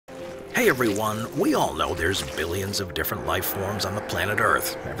Hey everyone, we all know there's billions of different life forms on the planet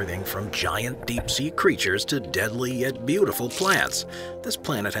Earth, everything from giant deep-sea creatures to deadly yet beautiful plants. This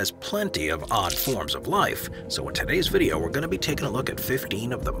planet has plenty of odd forms of life, so in today's video we're going to be taking a look at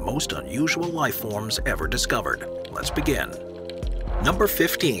 15 of the most unusual life forms ever discovered. Let's begin. Number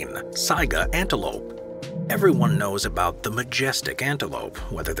 15. Saiga Antelope. Everyone knows about the majestic antelope,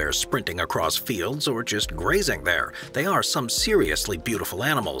 whether they're sprinting across fields or just grazing there. They are some seriously beautiful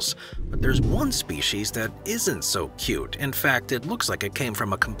animals. But there's one species that isn't so cute. In fact, it looks like it came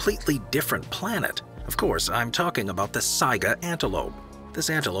from a completely different planet. Of course, I'm talking about the Saiga antelope. This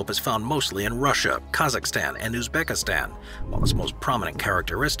antelope is found mostly in Russia, Kazakhstan, and Uzbekistan, while its most prominent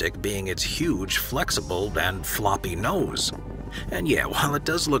characteristic being its huge, flexible, and floppy nose. And yeah, while it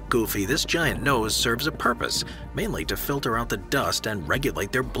does look goofy, this giant nose serves a purpose, mainly to filter out the dust and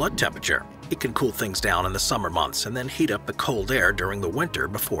regulate their blood temperature. It can cool things down in the summer months and then heat up the cold air during the winter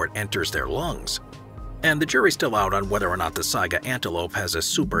before it enters their lungs. And the jury's still out on whether or not the Saiga antelope has a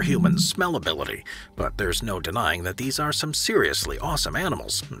superhuman smell ability, but there's no denying that these are some seriously awesome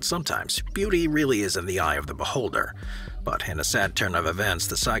animals, and sometimes beauty really is in the eye of the beholder. But in a sad turn of events,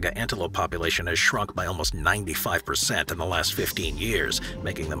 the Saiga antelope population has shrunk by almost 95% in the last 15 years,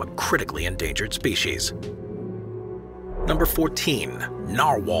 making them a critically endangered species. Number 14.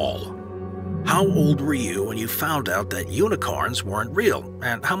 Narwhal. How old were you when you found out that unicorns weren't real?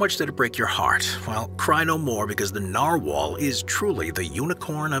 And how much did it break your heart? Well, cry no more, because the narwhal is truly the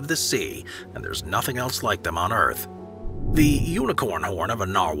unicorn of the sea, and there's nothing else like them on Earth. The unicorn horn of a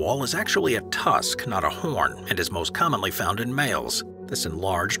narwhal is actually a tusk, not a horn, and is most commonly found in males. This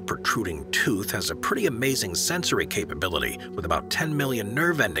enlarged, protruding tooth has a pretty amazing sensory capability, with about 10 million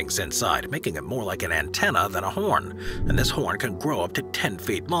nerve endings inside, making it more like an antenna than a horn, and this horn can grow up to 10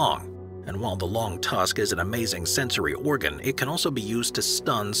 feet long. And while the long tusk is an amazing sensory organ, it can also be used to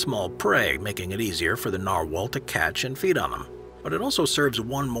stun small prey, making it easier for the narwhal to catch and feed on them. But it also serves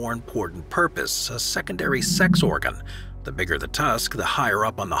one more important purpose, a secondary sex organ. The bigger the tusk, the higher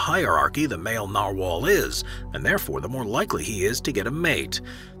up on the hierarchy the male narwhal is, and therefore the more likely he is to get a mate.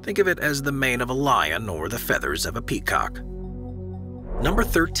 Think of it as the mane of a lion or the feathers of a peacock. Number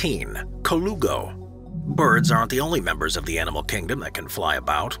 13. Colugo. Birds aren't the only members of the animal kingdom that can fly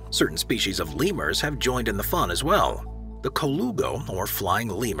about. Certain species of lemurs have joined in the fun as well. The colugo, or flying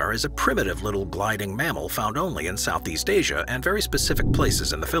lemur, is a primitive little gliding mammal found only in Southeast Asia and very specific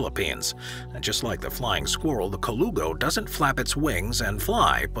places in the Philippines. And just like the flying squirrel, the colugo doesn't flap its wings and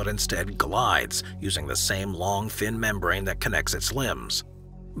fly, but instead glides, using the same long, thin membrane that connects its limbs.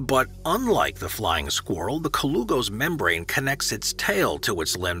 But unlike the flying squirrel, the colugo's membrane connects its tail to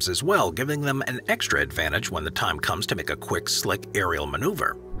its limbs as well, giving them an extra advantage when the time comes to make a quick, slick aerial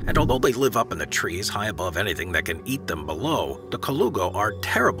maneuver. And although they live up in the trees high above anything that can eat them below, the colugo are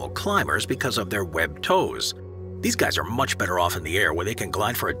terrible climbers because of their webbed toes. These guys are much better off in the air, where they can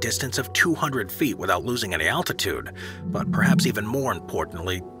glide for a distance of 200 feet without losing any altitude. But perhaps even more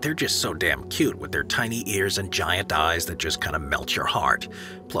importantly, they're just so damn cute with their tiny ears and giant eyes that just kind of melt your heart.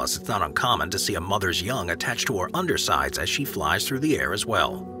 Plus, it's not uncommon to see a mother's young attached to her undersides as she flies through the air as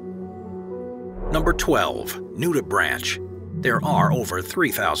well. Number 12. Nudibranch. There are over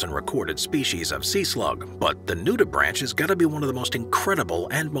 3,000 recorded species of sea slug, but the nudibranch has got to be one of the most incredible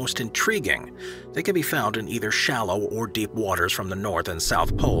and most intriguing. They can be found in either shallow or deep waters from the North and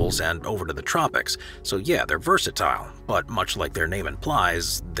South Poles and over to the tropics, so yeah, they're versatile, but much like their name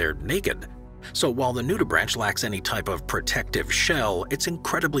implies, they're naked. So while the nudibranch lacks any type of protective shell, it's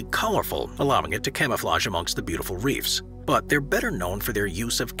incredibly colorful, allowing it to camouflage amongst the beautiful reefs. But they're better known for their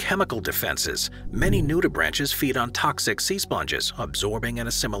use of chemical defenses. Many nudibranches feed on toxic sea sponges, absorbing and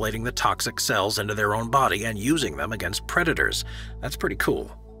assimilating the toxic cells into their own body and using them against predators. That's pretty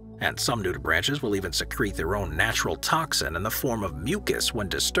cool. And some nudibranches will even secrete their own natural toxin in the form of mucus when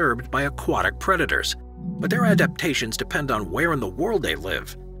disturbed by aquatic predators. But their adaptations depend on where in the world they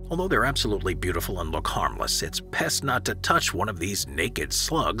live. Although they're absolutely beautiful and look harmless, it's best not to touch one of these naked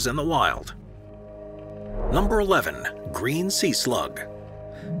slugs in the wild. Number 11. Green sea slug.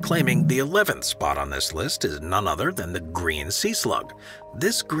 Claiming the 11th spot on this list is none other than the green sea slug.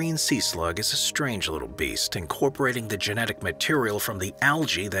 This green sea slug is a strange little beast, incorporating the genetic material from the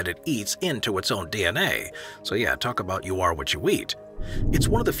algae that it eats into its own DNA. So yeah, talk about you are what you eat. It's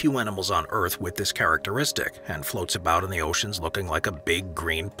one of the few animals on Earth with this characteristic, and floats about in the oceans looking like a big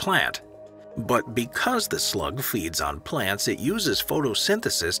green plant. But because the slug feeds on plants, it uses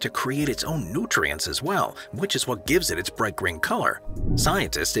photosynthesis to create its own nutrients as well, which is what gives it its bright green color.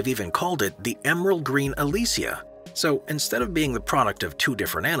 Scientists have even called it the emerald green Alicia. So instead of being the product of two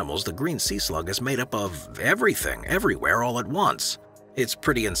different animals, the green sea slug is made up of everything, everywhere, all at once. It's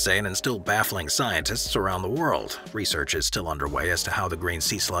pretty insane and still baffling scientists around the world. Research is still underway as to how the green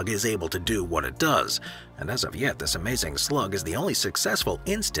sea slug is able to do what it does. And as of yet, this amazing slug is the only successful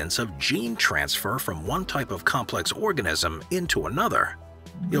instance of gene transfer from one type of complex organism into another.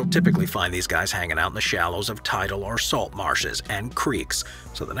 You'll typically find these guys hanging out in the shallows of tidal or salt marshes and creeks,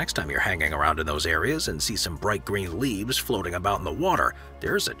 so the next time you're hanging around in those areas and see some bright green leaves floating about in the water,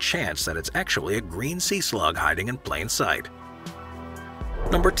 there's a chance that it's actually a green sea slug hiding in plain sight.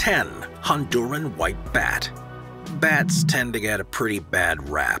 Number 10. Honduran white bat. Bats tend to get a pretty bad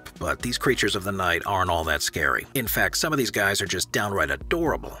rap, but these creatures of the night aren't all that scary. In fact, some of these guys are just downright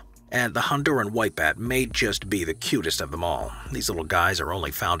adorable. And the Honduran white bat may just be the cutest of them all. These little guys are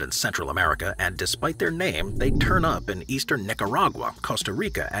only found in Central America, and despite their name, they turn up in eastern Nicaragua, Costa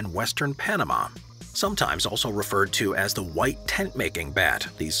Rica, and western Panama. Sometimes also referred to as the white tent-making bat,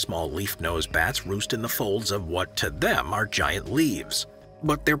 these small leaf-nosed bats roost in the folds of what to them are giant leaves.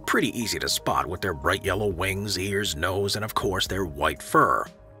 But they're pretty easy to spot with their bright yellow wings, ears, nose, and of course their white fur.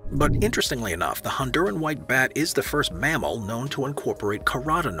 But interestingly enough, the Honduran white bat is the first mammal known to incorporate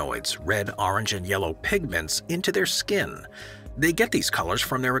carotenoids, red, orange, and yellow pigments, into their skin. They get these colors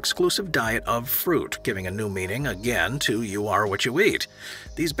from their exclusive diet of fruit, giving a new meaning, again, to "you are what you eat."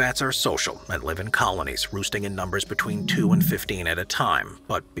 These bats are social and live in colonies, roosting in numbers between 2 and 15 at a time.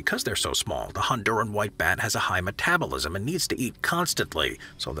 But because they're so small, the Honduran white bat has a high metabolism and needs to eat constantly,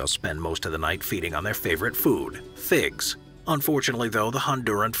 so they'll spend most of the night feeding on their favorite food, figs. Unfortunately, though, the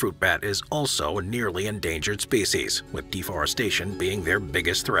Honduran fruit bat is also a nearly endangered species, with deforestation being their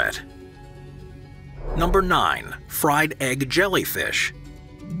biggest threat. Number 9. Fried egg jellyfish.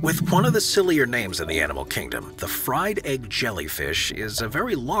 With one of the sillier names in the animal kingdom, the fried egg jellyfish is a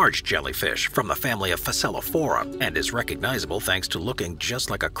very large jellyfish from the family of Phacelophora and is recognizable thanks to looking just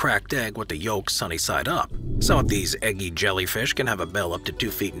like a cracked egg with the yolk sunny side up. Some of these eggy jellyfish can have a bill up to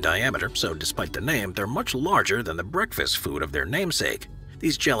 2 feet in diameter, so despite the name, they're much larger than the breakfast food of their namesake.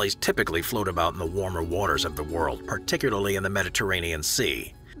 These jellies typically float about in the warmer waters of the world, particularly in the Mediterranean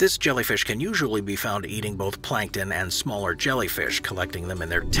Sea. This jellyfish can usually be found eating both plankton and smaller jellyfish, collecting them in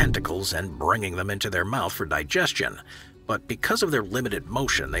their tentacles and bringing them into their mouth for digestion. But because of their limited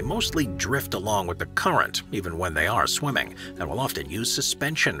motion, they mostly drift along with the current, even when they are swimming, and will often use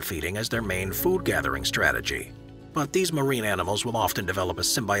suspension feeding as their main food gathering strategy. But these marine animals will often develop a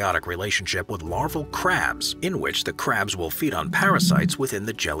symbiotic relationship with larval crabs, in which the crabs will feed on parasites within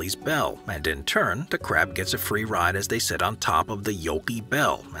the jelly's bell, and in turn, the crab gets a free ride as they sit on top of the yolky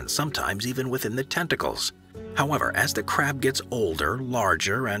bell, and sometimes even within the tentacles. However, as the crab gets older,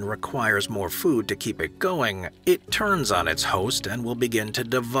 larger, and requires more food to keep it going, it turns on its host and will begin to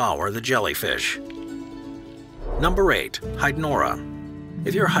devour the jellyfish. Number 8. Hydnora.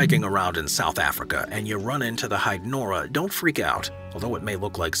 If you're hiking around in South Africa and you run into the Hydnora, don't freak out. Although it may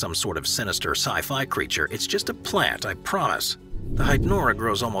look like some sort of sinister sci-fi creature, it's just a plant, I promise. The Hydnora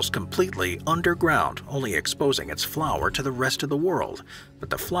grows almost completely underground, only exposing its flower to the rest of the world.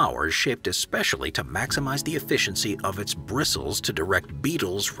 But the flower is shaped especially to maximize the efficiency of its bristles to direct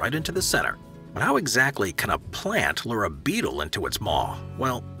beetles right into the center. But how exactly can a plant lure a beetle into its maw?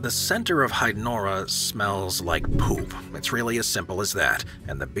 Well, the center of Hydnora smells like poop. It's really as simple as that,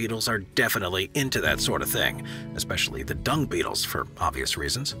 and the beetles are definitely into that sort of thing, especially the dung beetles for obvious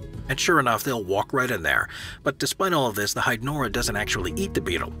reasons. And sure enough, they'll walk right in there. But despite all of this, the Hydnora doesn't actually eat the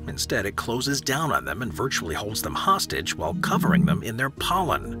beetle. Instead, it closes down on them and virtually holds them hostage while covering them in their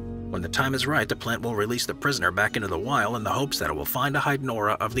pollen. When the time is right, the plant will release the prisoner back into the wild in the hopes that it will find a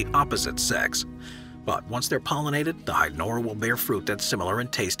Hydnora of the opposite sex. But once they're pollinated, the Hydnora will bear fruit that's similar in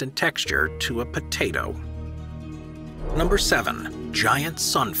taste and texture to a potato. Number 7. Giant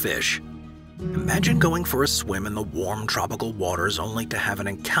sunfish. Imagine going for a swim in the warm tropical waters only to have an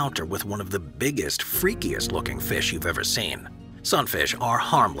encounter with one of the biggest, freakiest looking fish you've ever seen. Sunfish are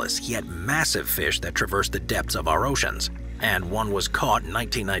harmless yet massive fish that traverse the depths of our oceans. And one was caught in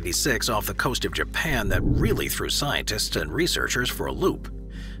 1996 off the coast of Japan that really threw scientists and researchers for a loop.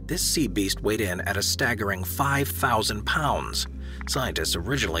 This sea beast weighed in at a staggering 5,000 pounds. Scientists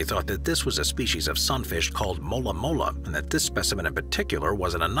originally thought that this was a species of sunfish called mola mola, and that this specimen in particular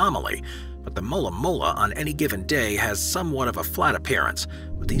was an anomaly. But the mola mola on any given day has somewhat of a flat appearance,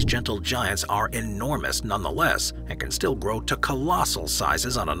 but these gentle giants are enormous nonetheless, and can still grow to colossal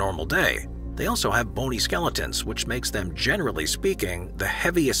sizes on a normal day. They also have bony skeletons, which makes them, generally speaking, the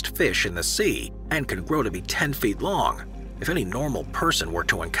heaviest fish in the sea, and can grow to be 10 feet long. If any normal person were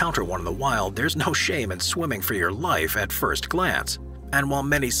to encounter one in the wild, there's no shame in swimming for your life at first glance. And while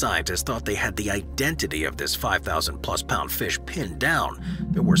many scientists thought they had the identity of this 5,000+ pound fish pinned down,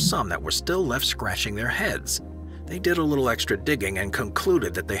 there were some that were still left scratching their heads. They did a little extra digging and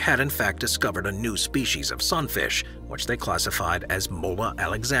concluded that they had in fact discovered a new species of sunfish, which they classified as Mola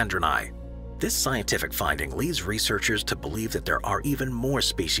alexandrini. This scientific finding leads researchers to believe that there are even more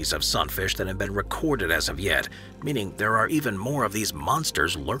species of sunfish than have been recorded as of yet, meaning there are even more of these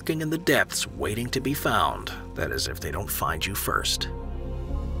monsters lurking in the depths waiting to be found. That is, if they don't find you first.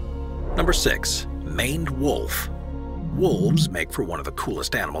 Number 6. Maned wolf. Wolves make for one of the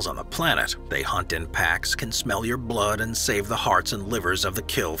coolest animals on the planet. They hunt in packs, can smell your blood, and save the hearts and livers of the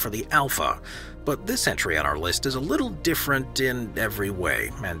kill for the alpha. But this entry on our list is a little different in every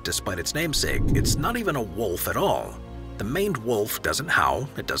way, and despite its namesake, it's not even a wolf at all. The maned wolf doesn't howl,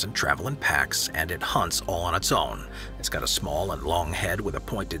 it doesn't travel in packs, and it hunts all on its own. It's got a small and long head with a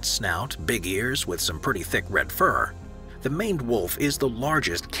pointed snout, big ears with some pretty thick red fur. The maned wolf is the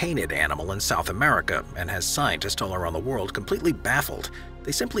largest canid animal in South America and has scientists all around the world completely baffled.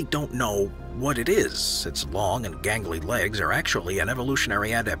 They simply don't know what it is. Its long and gangly legs are actually an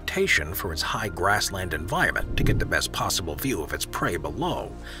evolutionary adaptation for its high grassland environment to get the best possible view of its prey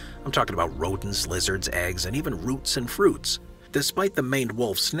below. I'm talking about rodents, lizards, eggs, and even roots and fruits. Despite the maned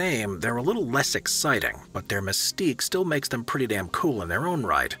wolf's name, they're a little less exciting, but their mystique still makes them pretty damn cool in their own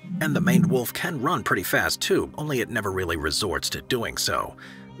right. And the maned wolf can run pretty fast too, only it never really resorts to doing so.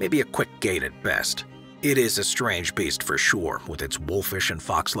 Maybe a quick gait at best. It is a strange beast for sure, with its wolfish and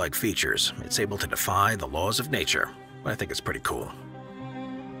fox-like features. It's able to defy the laws of nature, but I think it's pretty cool.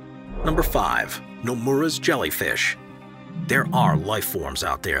 Number 5. Nomura's jellyfish. There are life forms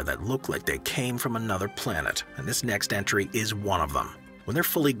out there that look like they came from another planet, and this next entry is one of them. When they're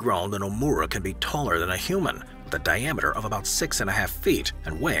fully grown, the Nomura can be taller than a human, with a diameter of about 6.5 feet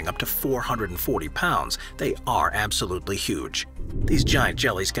and weighing up to 440 pounds. They are absolutely huge. These giant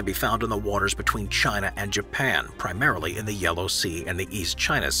jellies can be found in the waters between China and Japan, primarily in the Yellow Sea and the East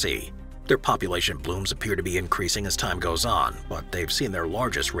China Sea. Their population blooms appear to be increasing as time goes on, but they've seen their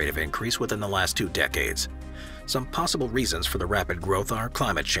largest rate of increase within the last 2 decades. Some possible reasons for the rapid growth are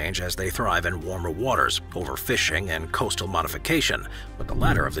climate change as they thrive in warmer waters, overfishing, and coastal modification, with the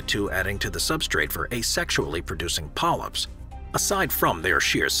latter of the two adding to the substrate for asexually producing polyps. Aside from their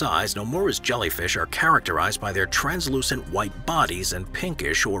sheer size, Nomura's jellyfish are characterized by their translucent white bodies and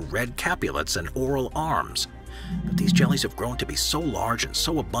pinkish or red capulets and oral arms. But these jellies have grown to be so large and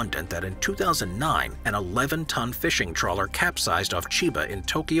so abundant that in 2009, an 11-ton fishing trawler capsized off Chiba in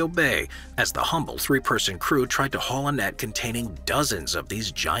Tokyo Bay as the humble 3-person crew tried to haul a net containing dozens of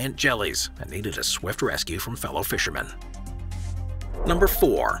these giant jellies and needed a swift rescue from fellow fishermen. Number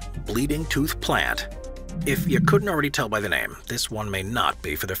 4. Bleeding tooth plant. If you couldn't already tell by the name, this one may not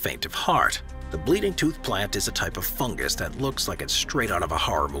be for the faint of heart. The bleeding tooth plant is a type of fungus that looks like it's straight out of a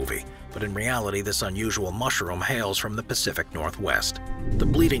horror movie, but in reality this unusual mushroom hails from the Pacific Northwest. The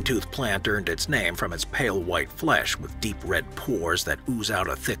bleeding tooth plant earned its name from its pale white flesh with deep red pores that ooze out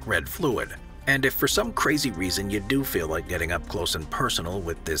a thick red fluid. And if for some crazy reason you do feel like getting up close and personal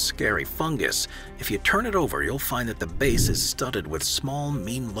with this scary fungus, if you turn it over you'll find that the base is studded with small,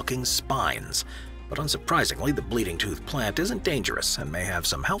 mean-looking spines. But unsurprisingly, the bleeding tooth plant isn't dangerous and may have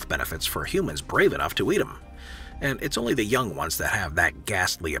some health benefits for humans brave enough to eat them. And it's only the young ones that have that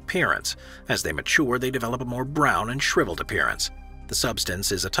ghastly appearance. As they mature, they develop a more brown and shriveled appearance. The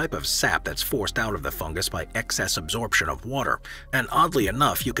substance is a type of sap that's forced out of the fungus by excess absorption of water. And oddly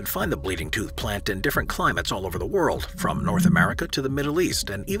enough, you can find the bleeding tooth plant in different climates all over the world, from North America to the Middle East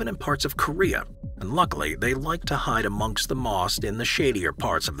and even in parts of Korea. And luckily, they like to hide amongst the moss in the shadier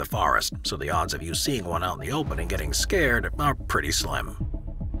parts of the forest, so the odds of you seeing one out in the open and getting scared are pretty slim.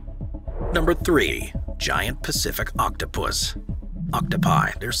 Number 3. Giant Pacific octopus.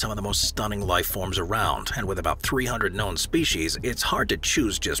 Octopi, they're some of the most stunning life forms around, and with about 300 known species, it's hard to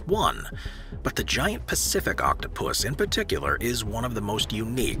choose just one. But the giant Pacific octopus in particular is one of the most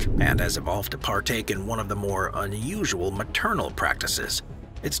unique and has evolved to partake in one of the more unusual maternal practices.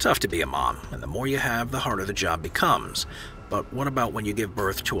 It's tough to be a mom, and the more you have, the harder the job becomes. But what about when you give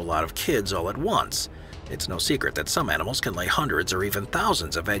birth to a lot of kids all at once? It's no secret that some animals can lay hundreds or even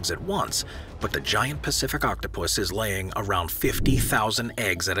thousands of eggs at once, but the giant Pacific octopus is laying around 50,000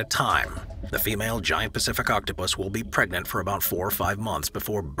 eggs at a time. The female giant Pacific octopus will be pregnant for about 4 or 5 months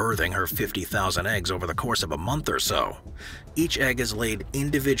before birthing her 50,000 eggs over the course of a month or so. Each egg is laid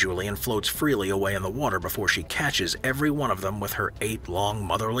individually and floats freely away in the water before she catches every one of them with her 8 long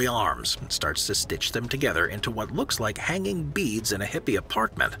motherly arms and starts to stitch them together into what looks like hanging beads in a hippie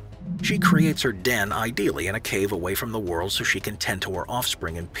apartment. She creates her den ideally in a cave away from the world so she can tend to her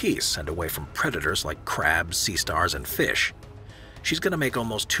offspring in peace and away from predators like crabs, sea stars, and fish. She's going to make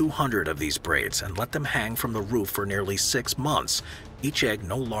almost 200 of these braids and let them hang from the roof for nearly 6 months, each egg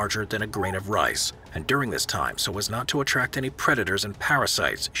no larger than a grain of rice, And during this time, so as not to attract any predators and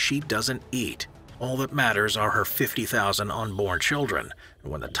parasites, she doesn't eat. All that matters are her 50,000 unborn children.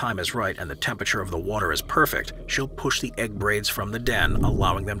 And when the time is right and the temperature of the water is perfect, she'll push the egg braids from the den,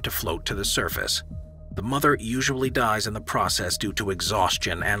 allowing them to float to the surface. The mother usually dies in the process due to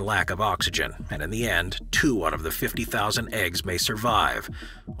exhaustion and lack of oxygen, and in the end, 2 out of the 50,000 eggs may survive.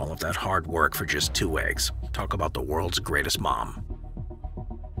 All of that hard work for just 2 eggs. Talk about the world's greatest mom.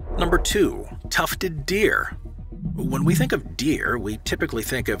 Number 2. Tufted deer. When we think of deer, we typically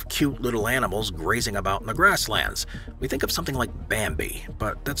think of cute little animals grazing about in the grasslands. We think of something like Bambi,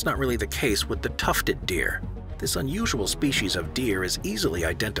 but that's not really the case with the tufted deer. This unusual species of deer is easily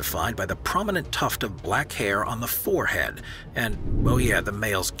identified by the prominent tuft of black hair on the forehead and, oh yeah, the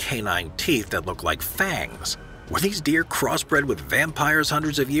male's canine teeth that look like fangs. Were these deer crossbred with vampires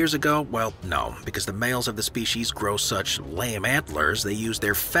hundreds of years ago? Well, no, because the males of the species grow such lame antlers, they use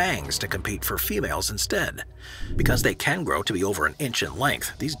their fangs to compete for females instead. Because they can grow to be over an inch in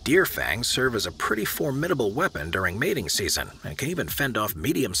length, these deer fangs serve as a pretty formidable weapon during mating season and can even fend off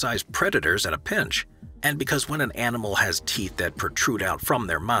medium-sized predators at a pinch. And because when an animal has teeth that protrude out from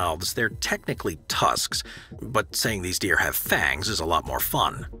their mouths, they're technically tusks, but saying these deer have fangs is a lot more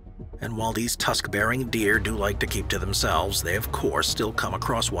fun. And while these tusk-bearing deer do like to keep to themselves, they of course still come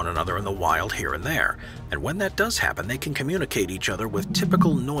across one another in the wild here and there. And when that does happen, they can communicate each other with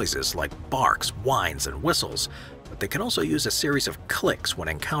typical noises like barks, whines, and whistles. But they can also use a series of clicks when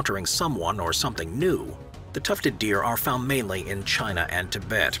encountering someone or something new. The tufted deer are found mainly in China and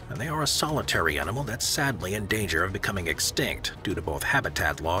Tibet, and they are a solitary animal that's sadly in danger of becoming extinct due to both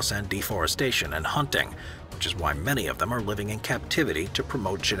habitat loss and deforestation and hunting, which is why many of them are living in captivity to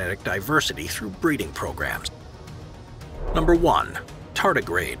promote genetic diversity through breeding programs. Number 1.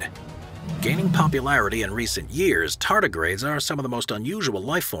 Tardigrade. Gaining popularity in recent years, tardigrades are some of the most unusual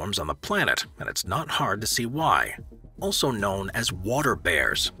life forms on the planet, and it's not hard to see why. Also known as water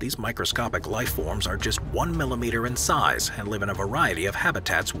bears, these microscopic life forms are just 1 millimeter in size and live in a variety of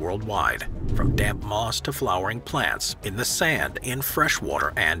habitats worldwide, from damp moss to flowering plants, in the sand, in fresh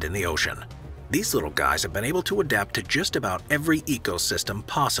water, and in the ocean. These little guys have been able to adapt to just about every ecosystem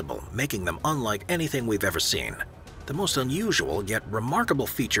possible, making them unlike anything we've ever seen. The most unusual yet remarkable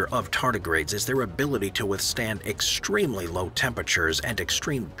feature of tardigrades is their ability to withstand extremely low temperatures and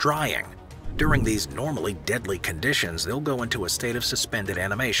extreme drying. During these normally deadly conditions, they'll go into a state of suspended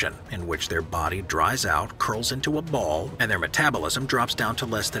animation, in which their body dries out, curls into a ball, and their metabolism drops down to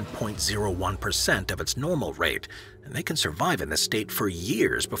less than 0.01% of its normal rate, and they can survive in this state for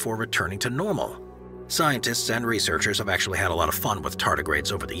years before returning to normal. Scientists and researchers have actually had a lot of fun with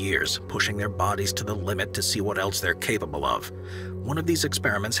tardigrades over the years, pushing their bodies to the limit to see what else they're capable of. One of these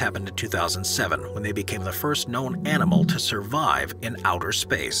experiments happened in 2007, when they became the first known animal to survive in outer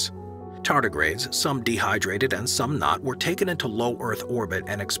space. Tardigrades, some dehydrated and some not, were taken into low Earth orbit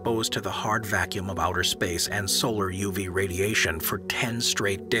and exposed to the hard vacuum of outer space and solar UV radiation for 10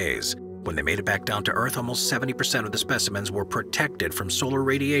 straight days. When they made it back down to Earth, almost 70% of the specimens were protected from solar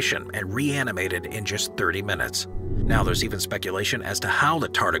radiation and reanimated in just 30 minutes. Now there's even speculation as to how the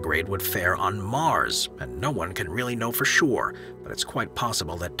tardigrade would fare on Mars, and no one can really know for sure, but it's quite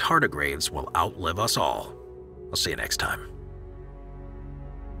possible that tardigrades will outlive us all. I'll see you next time.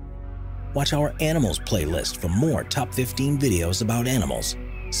 Watch our Animals playlist for more top 15 videos about animals.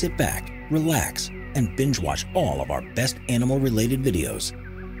 Sit back, relax, and binge watch all of our best animal-related videos.